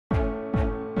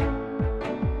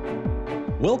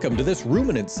Welcome to this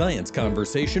ruminant science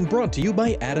conversation brought to you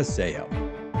by Adiceo.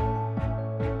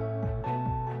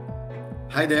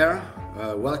 Hi there,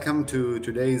 welcome to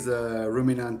today's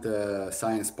Ruminant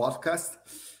Science podcast.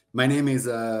 My name is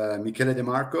Michele De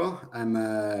Marco. I'm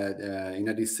in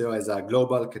Adiceo as a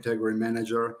global category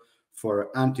manager for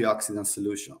antioxidant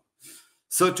solution.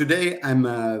 So today I'm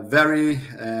very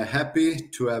happy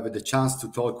to have the chance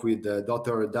to talk with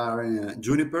Dr. Darren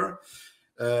Juniper.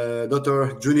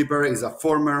 Dr. Juniper is a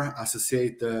former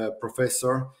associate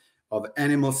professor of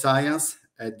animal science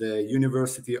at the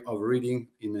University of Reading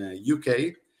in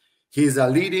UK. He is a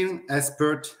leading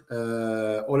expert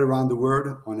all around the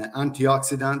world on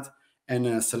antioxidant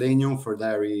and selenium for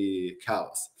dairy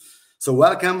cows. So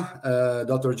welcome,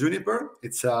 Dr. Juniper.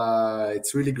 It's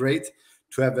really great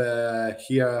to have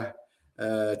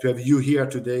you here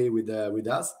today with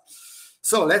us.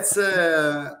 So let's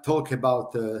talk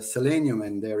about selenium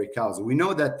and dairy cows. We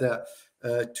know that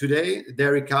today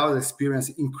dairy cows experience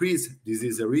increased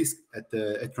disease risk at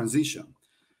transition,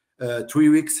 3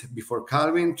 weeks before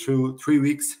calving through 3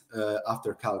 weeks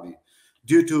after calving,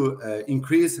 due to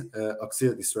increased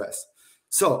oxidative stress.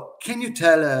 So can you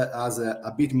tell us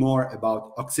a bit more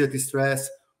about oxidative stress,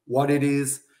 what it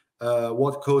is,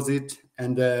 what causes it,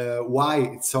 and why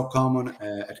it's so common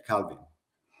at calving?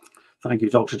 Thank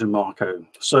you, Dr. De Marco.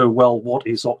 So, what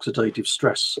is oxidative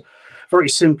stress? Very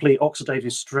simply,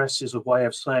 oxidative stress is a way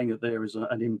of saying that there is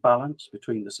an imbalance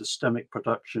between the systemic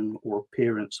production or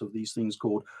appearance of these things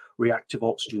called reactive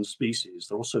oxygen species.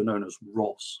 They're also known as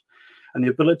ROS. And the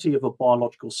ability of a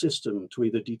biological system to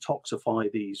either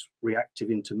detoxify these reactive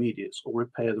intermediates or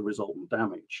repair the resultant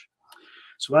damage.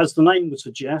 So as the name would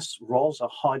suggest, ROS are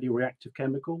highly reactive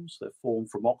chemicals. They're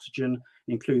formed from oxygen,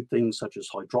 include things such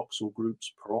as hydroxyl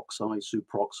groups, peroxides,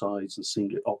 superoxides, and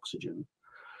singlet oxygen.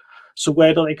 So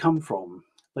where do they come from?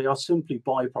 They are simply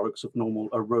byproducts of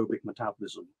normal aerobic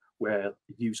metabolism, where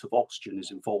the use of oxygen is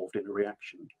involved in a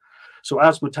reaction. So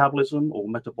as metabolism or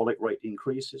metabolic rate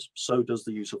increases, so does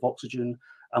the use of oxygen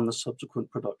and the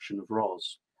subsequent production of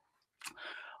ROS.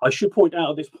 I should point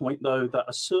out at this point, though, that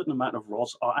a certain amount of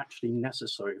ROS are actually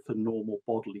necessary for normal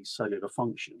bodily cellular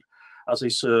function, as they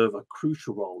serve a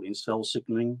crucial role in cell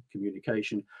signaling,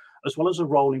 communication, as well as a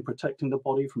role in protecting the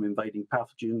body from invading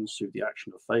pathogens through the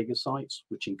action of phagocytes,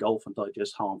 which engulf and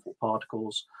digest harmful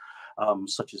particles,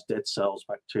 such as dead cells,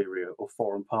 bacteria, or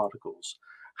foreign particles.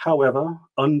 However,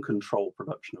 uncontrolled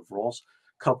production of ROS,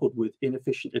 coupled with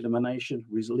inefficient elimination,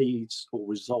 leads or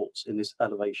results in this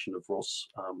elevation of ROS,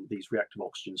 these reactive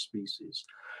oxygen species.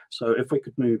 So if we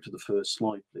could move to the first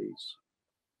slide, please.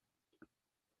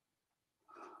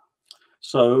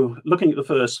 So looking at the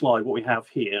first slide, what we have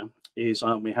here is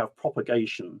we have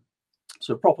propagation.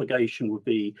 So propagation would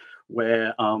be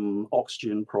where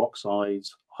oxygen,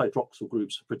 peroxides, hydroxyl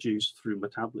groups are produced through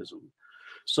metabolism.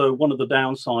 So one of the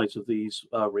downsides of these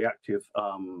reactive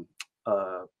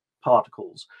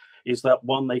particles is that,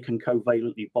 one, they can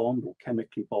covalently bond or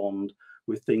chemically bond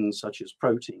with things such as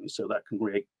proteins, so that can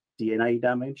create DNA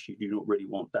damage. You do not really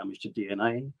want damage to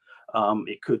DNA.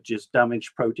 It could just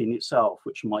damage protein itself,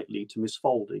 which might lead to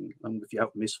misfolding, and if you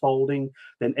have misfolding,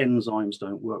 then enzymes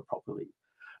don't work properly.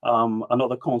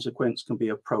 Another consequence can be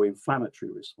a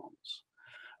pro-inflammatory response.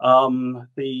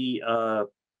 The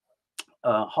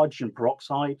hydrogen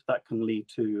peroxide, that can lead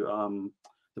to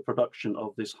the production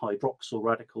of this hydroxyl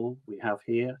radical we have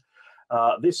here.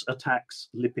 This attacks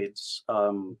lipids,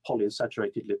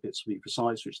 polyunsaturated lipids to be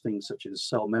precise, which things such as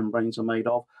cell membranes are made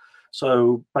of.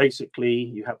 So basically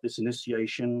you have this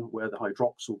initiation where the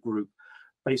hydroxyl group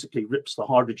basically rips the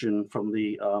hydrogen from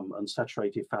the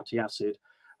unsaturated fatty acid.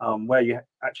 Where you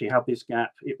actually have this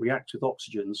gap, it reacts with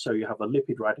oxygen, so you have a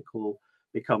lipid radical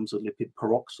becomes a lipid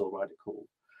peroxyl radical.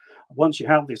 Once you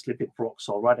have this lipid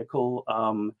peroxyl radical,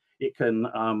 it can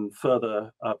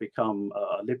further become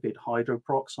a lipid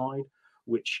hydroperoxide,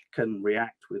 which can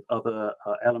react with other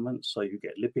elements. So you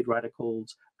get lipid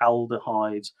radicals,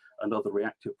 aldehydes, and other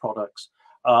reactive products.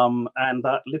 And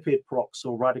that lipid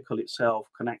peroxyl radical itself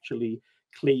can actually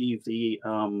cleave the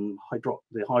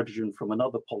hydrogen from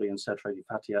another polyunsaturated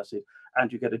fatty acid,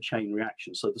 and you get a chain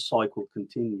reaction. So the cycle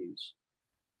continues.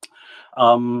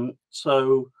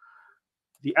 So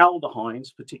the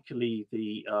aldehydes, particularly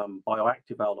the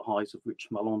bioactive aldehydes, of which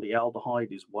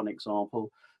malondialdehyde is one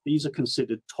example, these are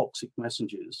considered toxic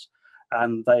messengers.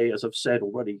 And they, as I've said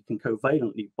already, can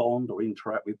covalently bond or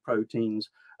interact with proteins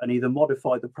and either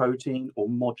modify the protein or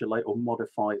modulate or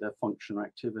modify their function or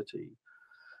activity.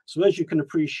 So as you can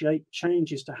appreciate,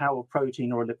 changes to how a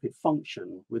protein or a lipid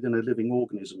function within a living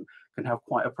organism can have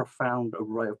quite a profound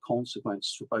array of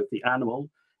consequences for both the animal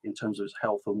in terms of its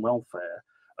health and welfare,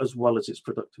 as well as its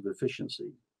productive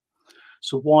efficiency.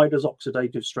 So why does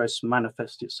oxidative stress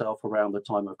manifest itself around the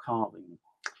time of calving?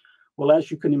 Well,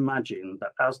 as you can imagine,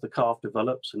 that as the calf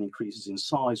develops and increases in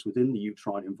size within the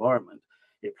uterine environment,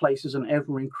 it places an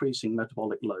ever-increasing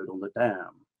metabolic load on the dam.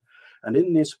 And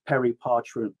in this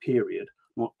periparturient period,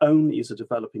 not only is a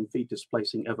developing fetus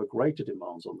placing ever greater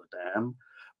demands on the dam,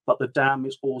 but the dam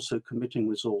is also committing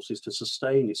resources to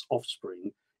sustain its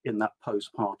offspring in that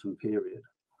postpartum period.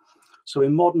 So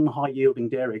in modern high-yielding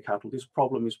dairy cattle, this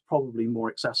problem is probably more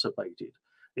exacerbated,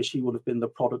 as she would have been the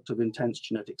product of intense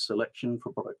genetic selection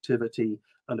for productivity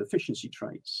and efficiency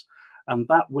traits, and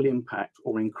that will impact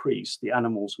or increase the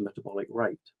animal's metabolic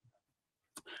rate.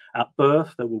 At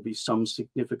birth, there will be some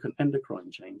significant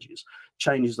endocrine changes,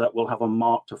 changes that will have a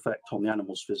marked effect on the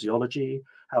animal's physiology,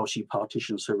 how she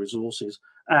partitions her resources,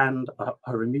 and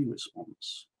her immune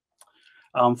response.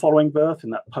 Following birth, in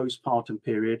that postpartum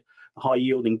period, a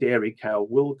high-yielding dairy cow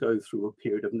will go through a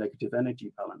period of negative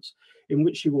energy balance in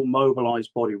which she will mobilize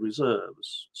body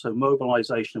reserves. So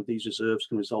mobilization of these reserves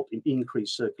can result in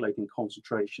increased circulating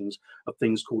concentrations of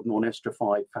things called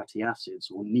non-esterified fatty acids,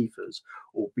 or NEFAs,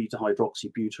 or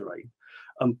beta-hydroxybutyrate.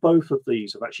 And both of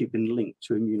these have actually been linked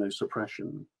to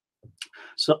immunosuppression.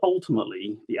 So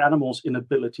ultimately, the animal's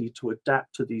inability to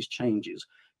adapt to these changes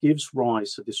gives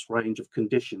rise to this range of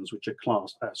conditions which are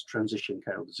classed as transition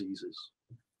cow diseases.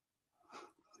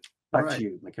 Back to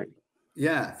you, Michele.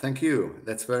 Yeah, thank you.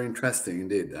 That's very interesting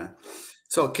indeed.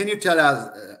 So can you tell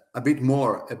us a bit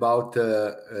more about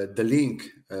the link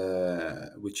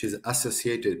which is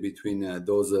associated between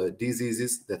those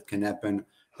diseases that can happen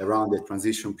around the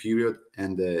transition period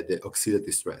and the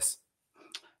oxidative stress?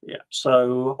 Yeah,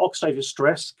 so oxidative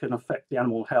stress can affect the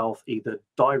animal health either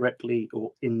directly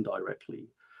or indirectly.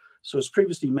 So as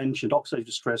previously mentioned,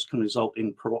 oxidative stress can result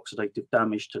in peroxidative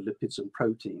damage to lipids and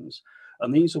proteins,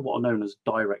 and these are what are known as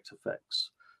direct effects.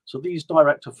 So these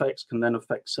direct effects can then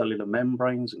affect cellular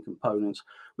membranes and components,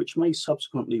 which may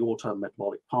subsequently alter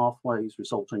metabolic pathways,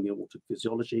 resulting in altered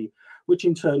physiology, which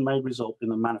in turn may result in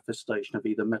the manifestation of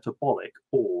either metabolic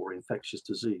or infectious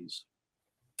disease.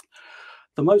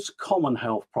 The most common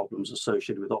health problems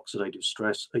associated with oxidative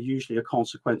stress are usually a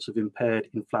consequence of impaired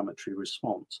inflammatory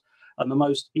response. And the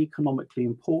most economically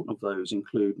important of those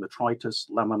include metritis,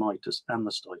 laminitis, and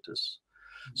mastitis.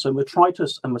 So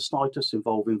metritis and mastitis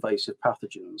involve invasive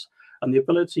pathogens, and the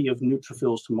ability of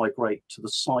neutrophils to migrate to the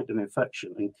site of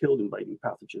infection and kill invading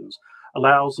pathogens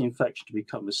allows the infection to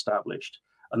become established.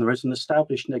 And there is an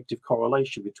established negative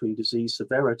correlation between disease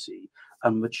severity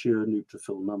and mature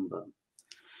neutrophil number.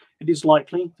 It is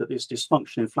likely that this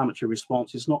dysfunctional inflammatory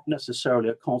response is not necessarily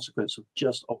a consequence of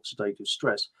just oxidative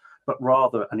stress, but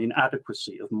rather an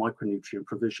inadequacy of micronutrient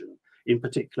provision, in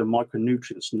particular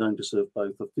micronutrients known to serve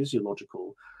both a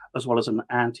physiological as well as an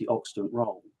antioxidant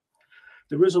role.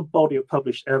 There is a body of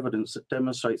published evidence that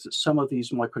demonstrates that some of these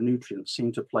micronutrients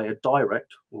seem to play a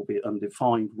direct, albeit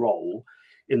undefined, role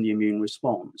in the immune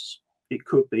response. It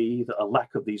could be that a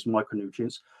lack of these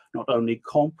micronutrients not only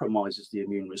compromises the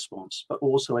immune response, but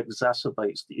also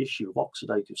exacerbates the issue of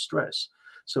oxidative stress.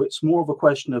 So it's more of a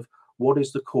question of what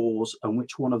is the cause and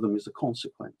which one of them is the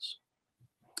consequence.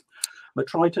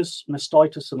 Metritis,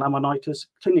 mastitis, and laminitis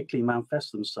clinically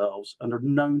manifest themselves and are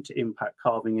known to impact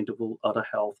calving interval, udder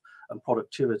health, and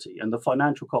productivity. And the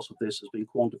financial cost of this has been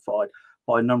quantified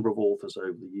by a number of authors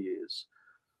over the years.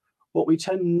 What we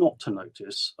tend not to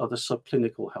notice are the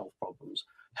subclinical health problems,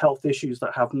 health issues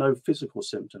that have no physical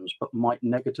symptoms but might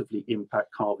negatively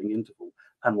impact calving interval,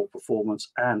 animal performance,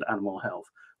 and animal health,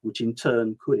 which in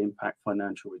turn could impact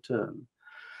financial return.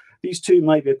 These two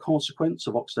may be a consequence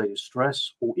of oxidative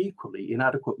stress or equally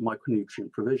inadequate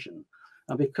micronutrient provision.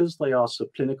 And because they are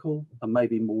subclinical and may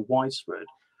be more widespread,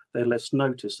 they're less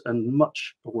noticed, and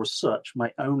much research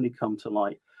may only come to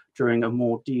light during a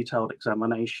more detailed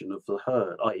examination of the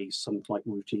herd, i.e. something like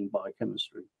routine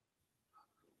biochemistry.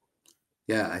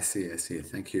 Yeah, I see.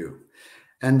 Thank you.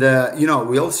 And,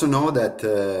 we also know that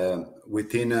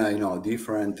within,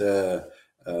 different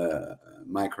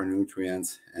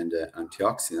micronutrients and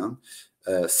antioxidant,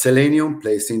 selenium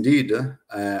plays indeed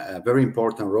a very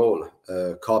important role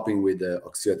coping with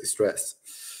oxidative stress.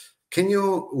 Can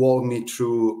you walk me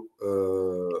through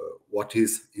what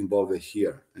is involved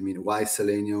here? I mean, why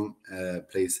selenium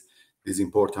plays this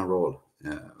important role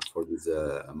for this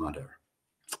matter?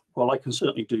 Well, I can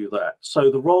certainly do that.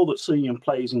 So the role that selenium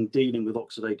plays in dealing with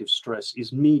oxidative stress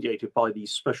is mediated by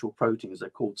these special proteins. They're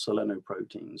called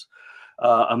selenoproteins.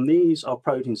 And these are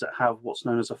proteins that have what's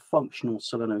known as a functional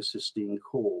selenocysteine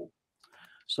core.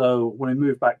 So when we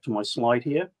move back to my slide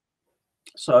here,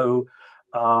 so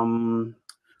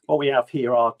What we have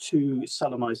here are two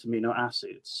selenized amino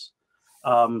acids.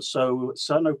 So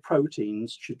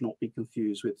selenoproteins should not be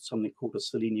confused with something called a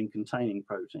selenium-containing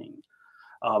protein,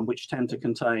 which tend to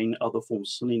contain other forms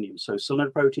of selenium. So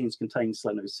selenoproteins contain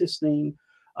selenocysteine.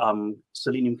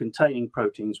 Selenium-containing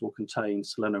proteins will contain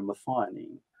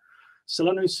selenomethionine.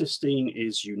 Selenocysteine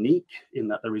is unique in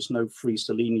that there is no free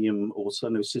selenium or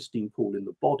selenocysteine pool in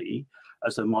the body,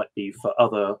 as there might be for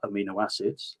other amino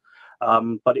acids.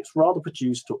 But it's rather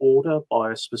produced to order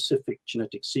by a specific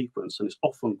genetic sequence, and it's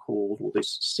often called, or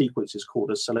this sequence is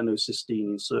called a selenocysteine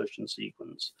insertion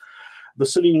sequence. The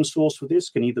selenium source for this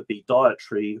can either be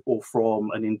dietary or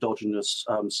from an endogenous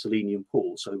selenium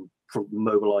pool, so from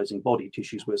mobilizing body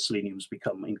tissues where seleniums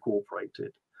become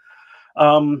incorporated.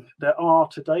 There are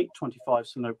to date 25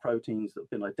 selenoproteins that have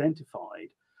been identified,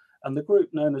 and the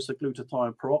group known as the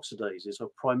glutathione peroxidases are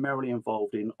primarily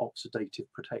involved in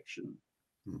oxidative protection.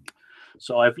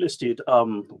 So I've listed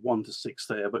 1 to 6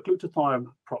 there, but glutathione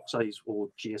peroxidase, or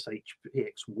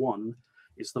GSHPX1,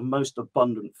 is the most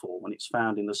abundant form, and it's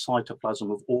found in the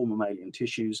cytoplasm of all mammalian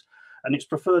tissues, and its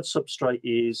preferred substrate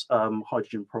is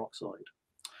hydrogen peroxide.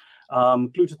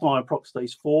 Glutathione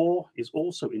peroxidase 4 is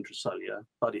also intracellular,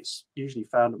 but it's usually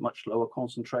found at much lower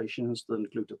concentrations than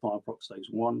glutathione peroxidase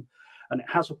 1, and it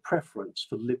has a preference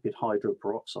for lipid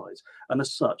hydroperoxides, and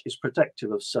as such is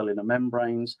protective of cellular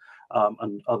membranes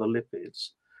and other lipids.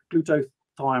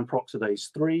 Glutathione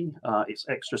peroxidase 3, it's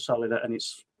extracellular, and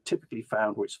it's typically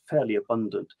found, or it's fairly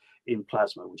abundant in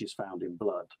plasma, which is found in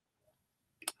blood.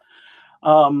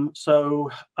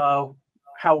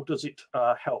 How does it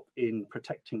help in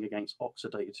protecting against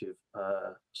oxidative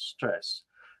stress?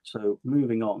 So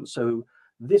moving on. So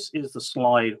this is the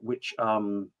slide which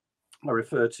I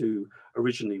referred to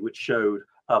originally, which showed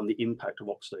the impact of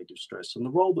oxidative stress. And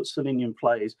the role that selenium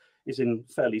plays is in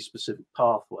fairly specific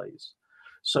pathways.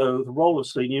 So the role of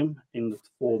selenium in the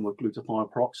form of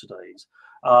glutathione peroxidase,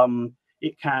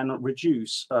 it can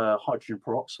reduce hydrogen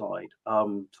peroxide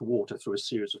to water through a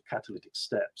series of catalytic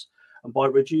steps. And by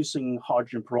reducing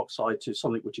hydrogen peroxide to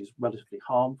something which is relatively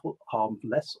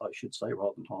harmless, I should say,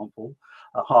 rather than harmful,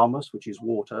 harmless, which is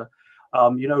water,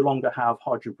 you no longer have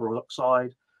hydrogen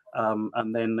peroxide,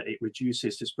 and then it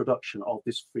reduces this production of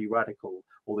this free radical,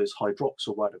 or this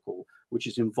hydroxyl radical, which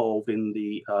is involved in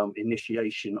the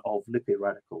initiation of lipid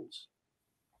radicals.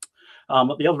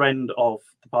 At the other end of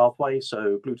the pathway,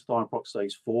 so glutathione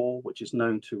peroxidase 4, which is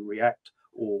known to react,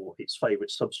 or its favorite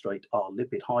substrate are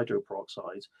lipid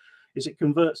hydroperoxides, is it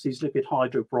converts these lipid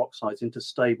hydroperoxides into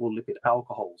stable lipid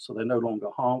alcohols. So they're no longer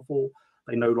harmful.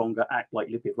 They no longer act like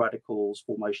lipid radicals,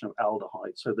 formation of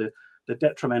aldehyde. So the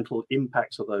detrimental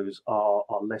impacts of those are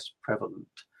less prevalent.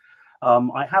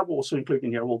 I have also included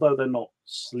in here, although they're not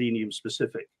selenium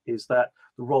specific, is that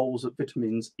the roles that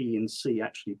vitamins E and C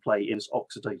actually play in this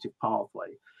oxidative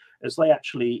pathway, as they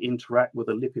actually interact with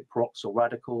a lipid peroxyl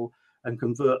radical and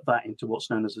convert that into what's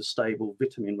known as a stable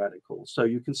vitamin radical. So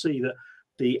you can see that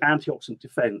the antioxidant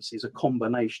defense is a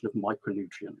combination of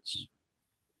micronutrients.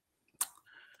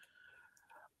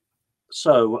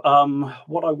 So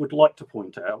what I would like to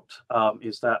point out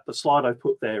is that the slide I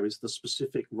put there is the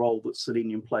specific role that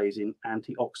selenium plays in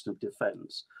antioxidant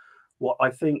defense. What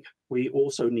I think we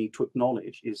also need to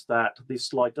acknowledge is that this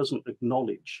slide doesn't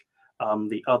acknowledge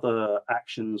the other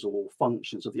actions or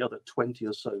functions of the other 20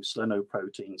 or so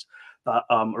selenoproteins that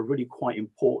are really quite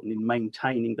important in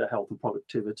maintaining the health and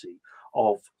productivity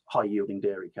of high-yielding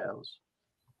dairy cows.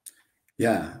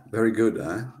 Yeah, very good.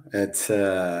 Huh? It's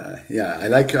yeah,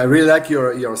 I really like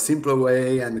your simple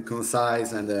way and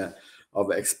concise and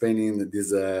of explaining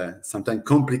these sometimes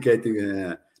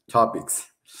complicated topics.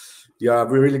 You are a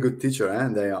really good teacher,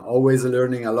 and I am always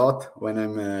learning a lot when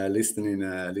I'm listening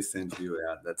to you.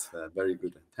 Yeah, that's very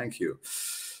good. Thank you.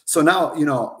 So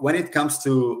now, when it comes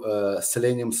to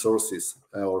selenium sources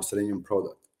or selenium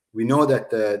product, we know that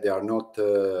they are not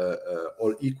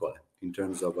all equal in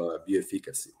terms of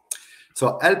bioefficacy.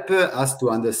 So help us to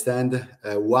understand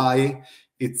why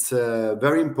it's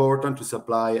very important to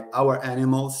supply our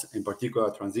animals, in particular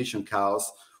transition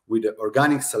cows, with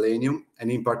organic selenium,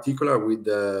 and in particular with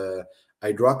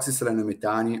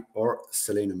hydroxyselenomethionine or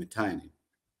selenomethionine.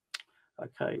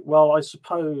 Okay, well, I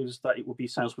suppose that it would be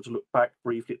sensible to look back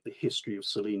briefly at the history of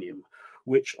selenium,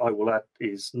 which I will add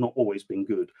is not always been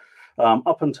good.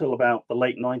 Up until about the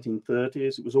late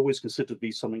 1930s, it was always considered to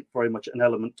be something very much an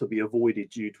element to be avoided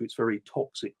due to its very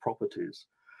toxic properties.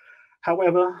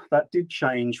 However, that did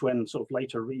change when sort of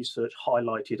later research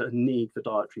highlighted a need for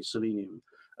dietary selenium,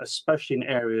 especially in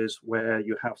areas where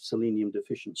you have selenium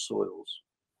deficient soils.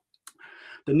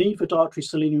 The need for dietary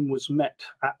selenium was met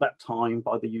at that time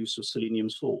by the use of selenium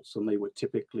salts, and they were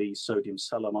typically sodium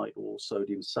selenite or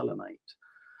sodium selenate.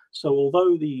 So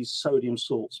although these sodium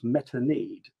salts met a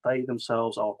need, they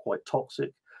themselves are quite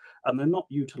toxic, and they're not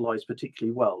utilized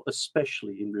particularly well,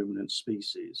 especially in ruminant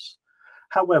species.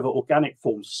 However, organic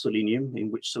forms of selenium,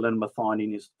 in which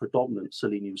selenomethionine is the predominant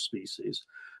selenium species,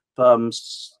 selenium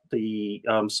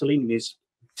is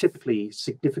typically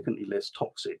significantly less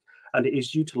toxic, and it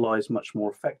is utilized much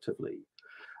more effectively.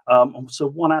 So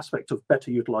one aspect of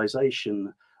better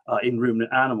utilization in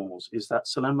ruminant animals is that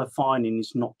selenomethionine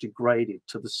is not degraded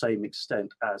to the same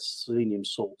extent as selenium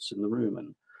salts in the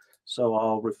rumen. So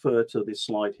I'll refer to this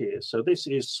slide here. So this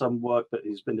is some work that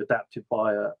has been adapted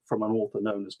by from an author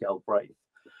known as Galbraith.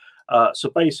 So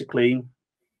basically,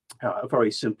 a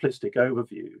very simplistic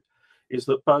overview is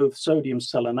that both sodium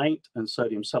selenate and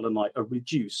sodium selenite are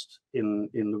reduced in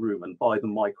the rumen by the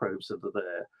microbes that are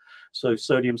there. So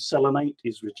sodium selenate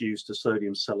is reduced to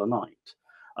sodium selenite.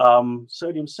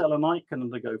 Sodium selenite can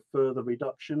undergo further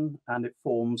reduction, and it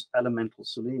forms elemental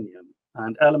selenium.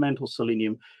 And elemental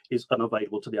selenium is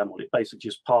unavailable to the animal. It basically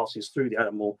just passes through the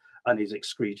animal and is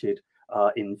excreted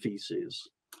in feces.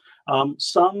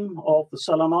 Some of the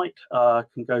selenite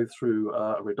can go through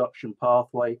a reduction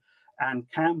pathway and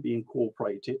can be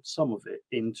incorporated, some of it,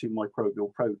 into microbial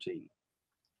protein.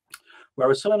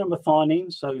 Whereas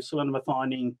selenomethionine, so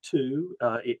selenomethionine 2,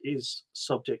 it is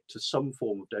subject to some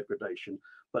form of degradation,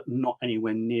 but not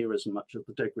anywhere near as much of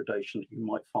the degradation that you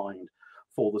might find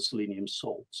for the selenium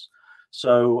salts.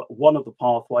 So one of the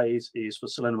pathways is for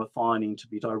selenomethionine to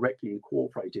be directly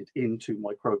incorporated into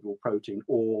microbial protein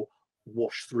or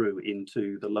wash through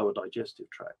into the lower digestive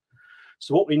tract.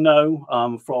 So what we know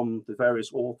from the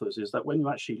various authors is that when you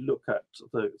actually look at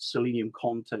the selenium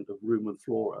content of rumen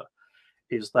flora,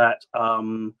 is that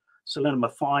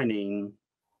selenomethionine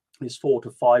is 4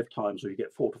 to 5 times, or you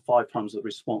get 4 to 5 times the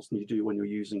response than you do when you're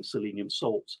using selenium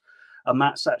salts. And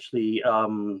that's actually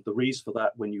the reason for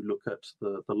that. When you look at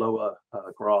the lower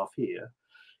graph here,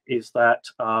 is that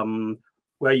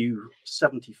where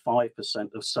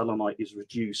 75% of selenite is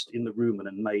reduced in the rumen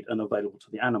and made unavailable to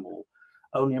the animal,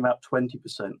 only about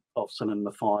 20% of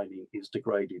selenomethionine is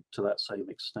degraded to that same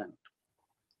extent.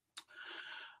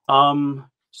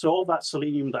 So all that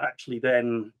selenium that actually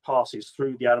then passes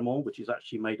through the animal, which is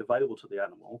actually made available to the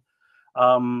animal,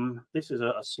 this is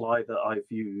a slide that I've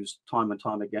used time and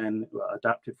time again,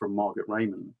 adapted from Margaret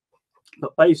Raymond.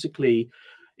 But basically,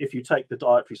 if you take the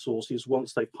dietary sources,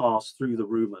 once they pass through the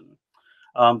rumen,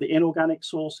 the inorganic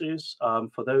sources,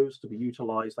 for those to be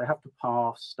utilized, they have to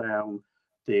pass down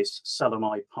this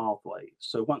selenide pathway.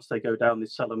 So once they go down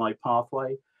this selenide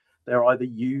pathway, they're either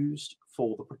used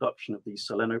for the production of these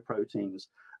selenoproteins,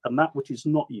 and that which is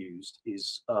not used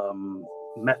is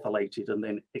methylated and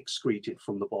then excreted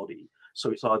from the body.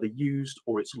 So it's either used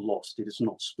or it's lost, it is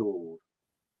not stored.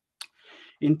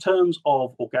 In terms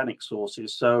of organic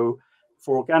sources, so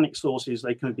for organic sources,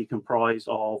 they can be comprised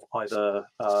of either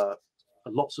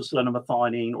lots of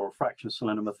selenomethionine or a fraction of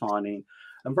selenomethionine.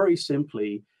 And very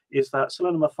simply is that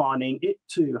selenomethionine, it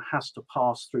too has to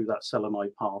pass through that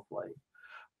selenide pathway.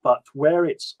 But where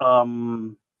it's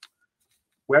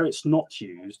not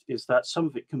used is that some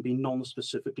of it can be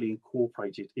non-specifically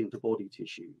incorporated into body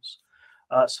tissues.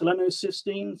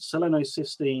 Selenocysteine,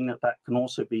 that can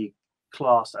also be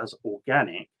classed as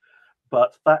organic,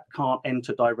 but that can't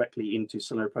enter directly into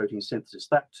selenoprotein synthesis.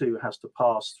 That too has to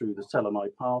pass through the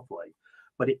selenide pathway,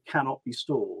 but it cannot be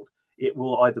stored. It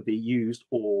will either be used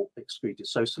or excreted.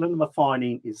 So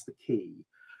selenomethionine is the key,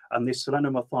 and this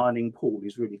selenomethionine pool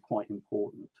is really quite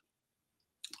important.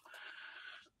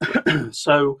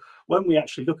 So when we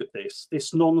actually look at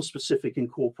this non-specific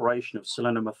incorporation of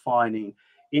selenomethionine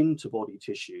into body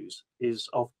tissues is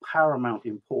of paramount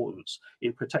importance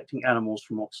in protecting animals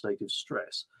from oxidative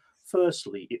stress.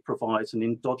 Firstly, it provides an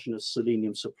endogenous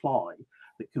selenium supply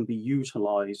that can be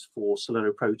utilized for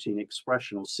selenoprotein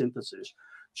expression or synthesis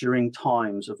during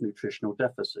times of nutritional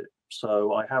deficit.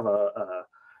 So I have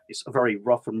it's a very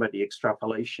rough and ready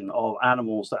extrapolation of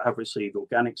animals that have received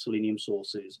organic selenium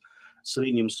sources,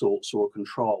 selenium salts, or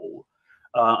control.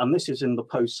 And this is in the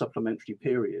post-supplementary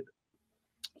period.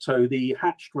 So the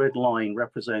hatched red line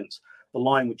represents the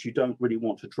line which you don't really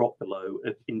want to drop below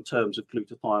in terms of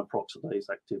glutathione peroxidase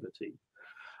activity.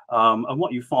 And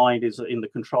what you find is that in the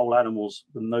control animals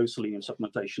with no selenium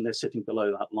supplementation, they're sitting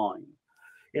below that line.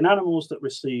 In animals that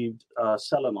received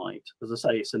selenite, as I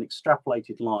say, it's an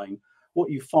extrapolated line.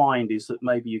 What you find is that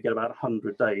maybe you get about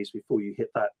 100 days before you hit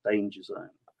that danger zone.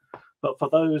 But for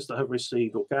those that have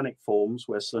received organic forms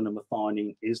where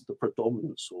selenomethionine is the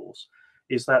predominant source,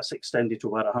 is that's extended to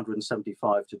about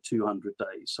 175 to 200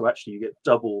 days. So actually you get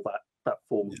double that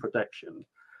form of protection.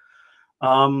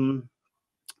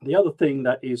 The other thing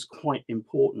that is quite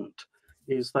important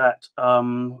is that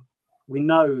we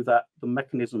know that the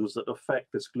mechanisms that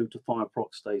affect this glutathione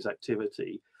peroxidase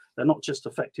activity, they're not just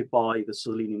affected by the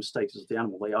selenium status of the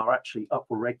animal, they are actually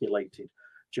upregulated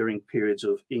during periods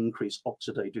of increased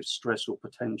oxidative stress or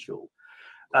potential.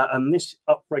 And this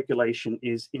upregulation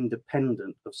is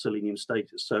independent of selenium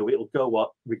status. So it'll go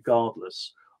up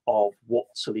regardless of what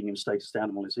selenium status the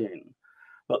animal is in.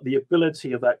 But the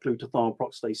ability of that glutathione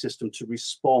peroxidase system to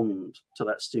respond to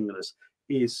that stimulus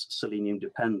is selenium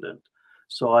dependent.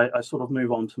 So I sort of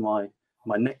move on to my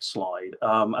next slide.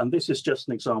 And this is just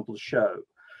an example to show.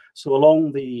 So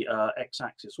along the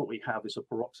x-axis, what we have is a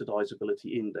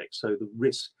peroxidizability index. So the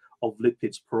risk of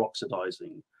lipids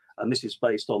peroxidizing. And this is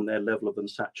based on their level of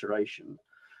unsaturation.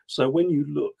 So when you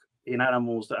look in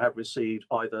animals that have received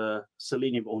either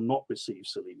selenium or not received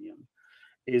selenium,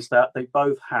 is that they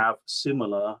both have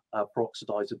similar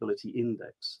peroxidizability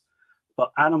index.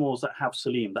 But animals that have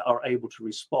selenium that are able to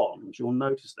respond, you'll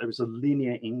notice there is a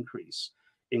linear increase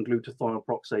in glutathione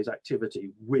peroxidase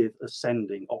activity with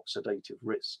ascending oxidative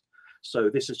risk. So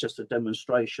this is just a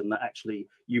demonstration that actually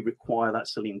you require that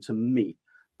selenium to meet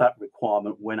that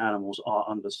requirement when animals are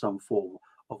under some form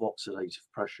of oxidative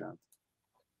pressure.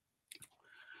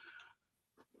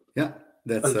 Yeah,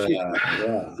 that's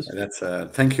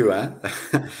thank you.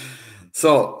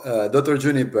 So, Dr.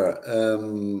 Juniper,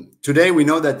 today we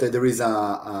know that there is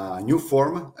a new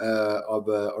form of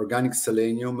organic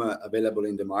selenium available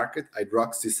in the market,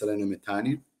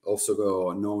 hydroxyselenomethionine,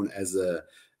 also known as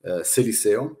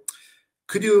siliceo.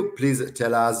 Could you please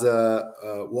tell us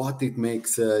what it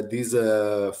makes this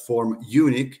form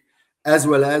unique, as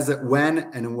well as when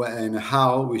and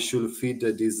how we should feed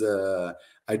this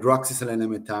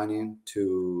hydroxyselenomethionine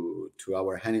to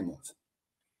our animals?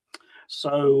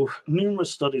 So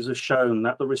numerous studies have shown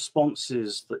that the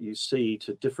responses that you see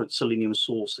to different selenium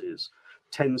sources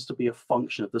tends to be a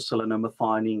function of the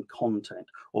selenomethionine content,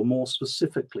 or more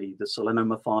specifically, the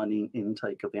selenomethionine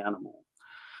intake of the animal.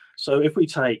 So if we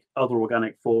take other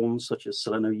organic forms such as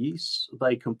seleno yeast,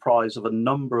 they comprise of a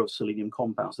number of selenium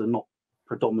compounds. They're not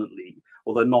predominantly,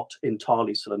 or they're not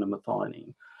entirely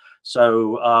selenomethionine.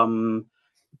 So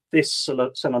this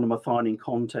selenomethionine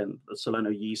content that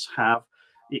seleno yeast have,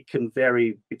 it can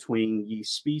vary between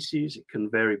yeast species, it can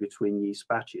vary between yeast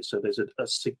batches. So there's a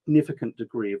significant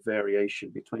degree of variation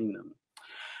between them.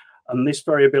 And this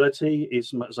variability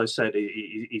is, as I said,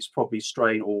 is probably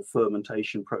strain or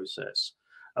fermentation process.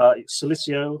 It's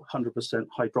siliceo, 100%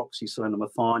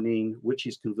 hydroxyselenomethionine, which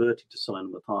is converted to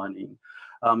selenomethionine.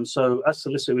 So as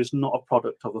siliceo is not a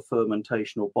product of a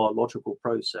fermentation or biological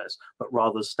process, but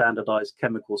rather standardized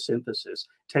chemical synthesis,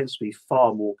 tends to be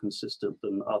far more consistent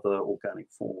than other organic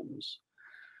forms.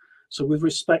 So with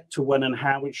respect to when and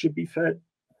how it should be fed,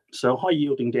 so high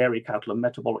yielding dairy cattle are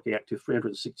metabolically active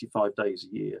 365 days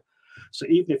a year. So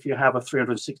even if you have a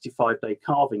 365-day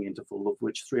calving interval, of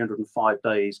which 305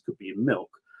 days could be in milk,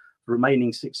 the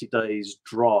remaining 60 days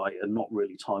dry and not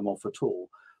really time off at all,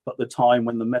 but the time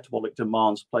when the metabolic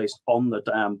demands placed on the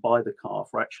dam by the calf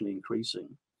are actually increasing.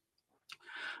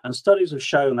 And studies have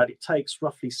shown that it takes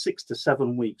roughly 6 to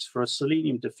 7 weeks for a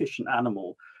selenium deficient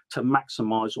animal to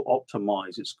maximize or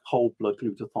optimize its whole blood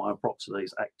glutathione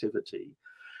peroxidase activity.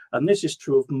 And this is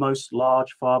true of most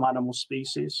large farm animal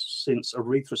species, since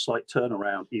erythrocyte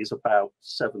turnaround is about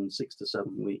 6 to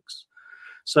 7 weeks.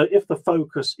 So if the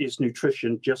focus is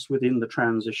nutrition just within the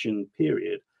transition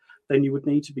period, then you would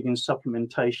need to begin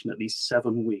supplementation at least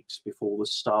 7 weeks before the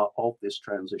start of this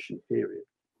transition period.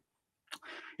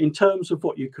 In terms of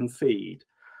what you can feed,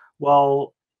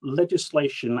 well,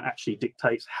 legislation actually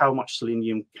dictates how much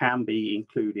selenium can be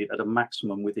included at a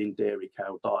maximum within dairy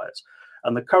cow diets.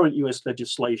 And the current US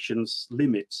legislation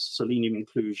limits selenium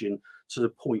inclusion to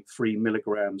 0.3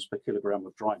 milligrams per kilogram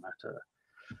of dry matter.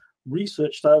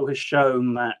 Research, though, has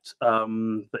shown that,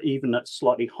 that even at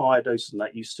slightly higher doses than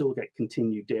that, you still get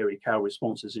continued dairy cow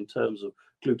responses in terms of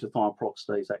glutathione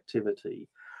peroxidase activity.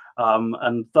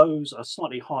 And those are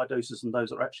slightly higher doses than those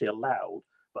that are actually allowed,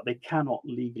 but they cannot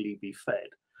legally be fed.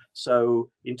 So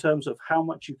in terms of how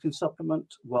much you can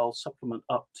supplement, well, supplement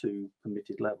up to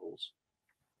permitted levels.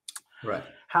 Right.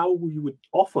 How we would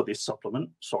offer this supplement,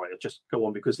 sorry, I'll just go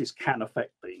on because this can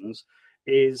affect things,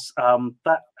 is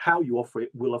that how you offer it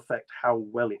will affect how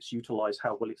well it's utilized,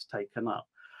 how well it's taken up.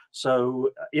 So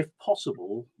if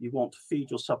possible, you want to feed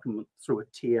your supplement through a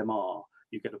TMR.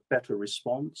 You get a better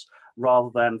response rather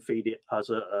than feed it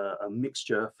as a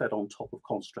mixture fed on top of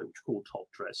concentrate, which is called top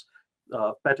dress.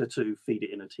 Better to feed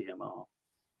it in a TMR.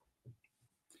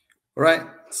 All right.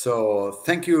 So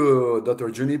thank you, Dr.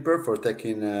 Juniper, for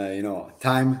taking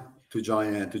time to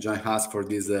join us for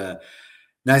this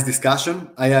nice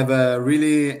discussion. I have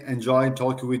really enjoyed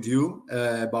talking with you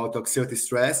about oxidative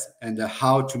stress and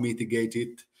how to mitigate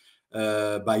it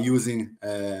by using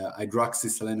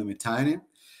hydroxyselenomethionine.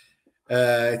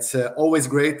 It's always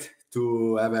great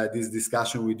to have this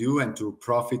discussion with you and to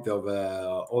profit of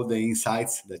all the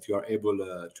insights that you are able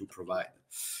to provide.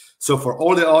 So for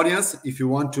all the audience, if you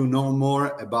want to know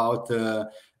more about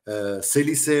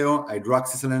Seliseo,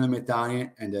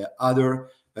 hydroxyselenomethionine, and other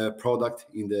product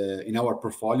in our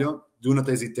portfolio, do not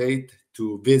hesitate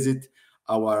to visit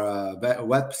our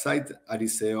website,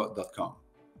 adiseo.com.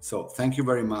 So thank you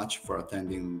very much for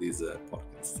attending this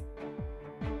podcast.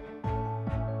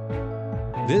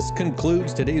 This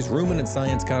concludes today's Ruminant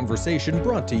Science Conversation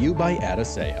brought to you by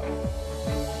Adiseo.